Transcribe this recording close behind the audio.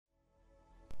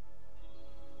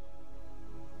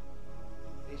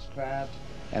spacecraft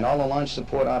and all the launch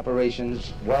support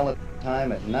operations well at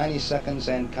time at 90 seconds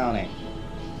and counting.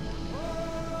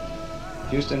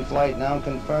 Houston flight now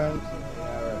confirmed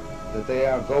that they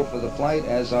are go for the flight,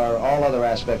 as are all other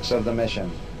aspects of the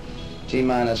mission.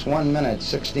 T-minus 1 minute,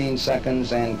 16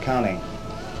 seconds and counting.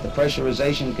 The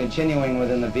pressurization continuing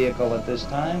within the vehicle at this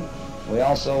time. We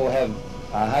also have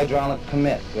a hydraulic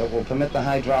commit that will permit the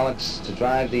hydraulics to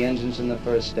drive the engines in the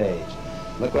first stage.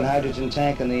 Liquid hydrogen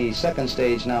tank in the second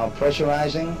stage now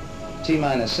pressurizing.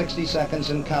 T-minus 60 seconds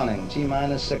and counting.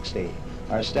 T-minus 60.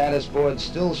 Our status board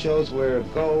still shows we're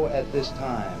go at this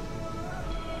time.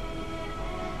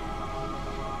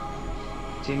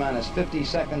 T-minus 50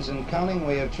 seconds and counting.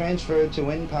 We have transferred to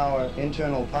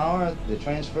internal power. The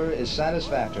transfer is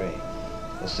satisfactory.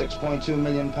 The 6.2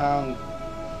 million pound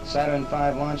Saturn V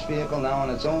launch vehicle now on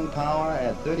its own power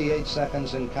at 38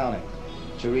 seconds and counting.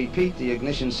 To repeat, the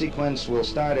ignition sequence will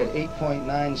start at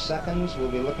 8.9 seconds.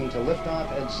 We'll be looking to lift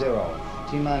off at 0.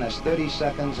 T-minus 30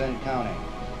 seconds and counting.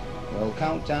 We'll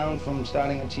count down from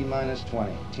starting at T-minus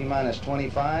 20. T-minus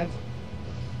 25.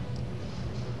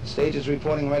 Stage is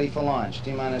reporting ready for launch.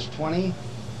 T-minus 20,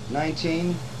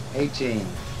 19, 18,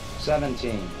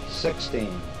 17,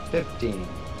 16, 15,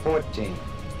 14,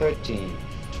 13,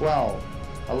 12,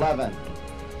 11,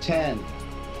 10,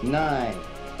 9.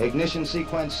 Ignition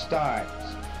sequence starts.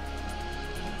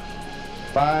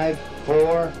 5,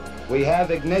 4. We have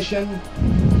ignition.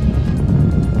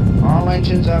 All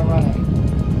engines are running.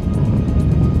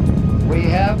 We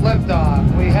have liftoff.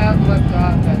 We have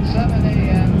liftoff at 7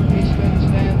 a.m. Eastern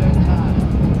Standard Time.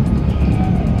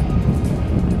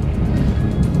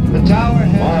 The tower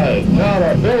has... My God,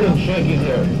 our building's shaking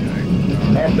here.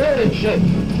 Our building's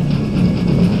shaking.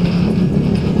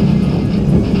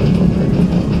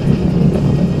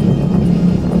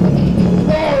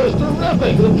 Oh, it's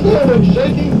terrific. The building's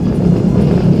shaking.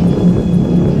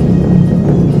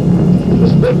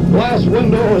 This big glass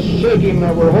window is shaking.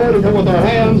 We're holding it with our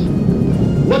hands.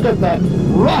 Look at that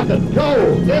rocket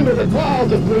go into the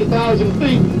clouds at 3,000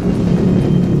 feet.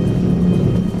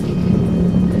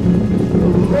 The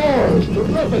roar is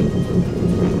terrific.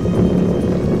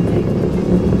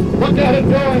 Look at it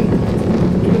going.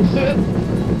 You can see it. You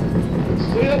can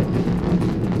see it.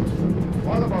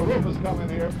 Part of our roof is coming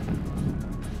here.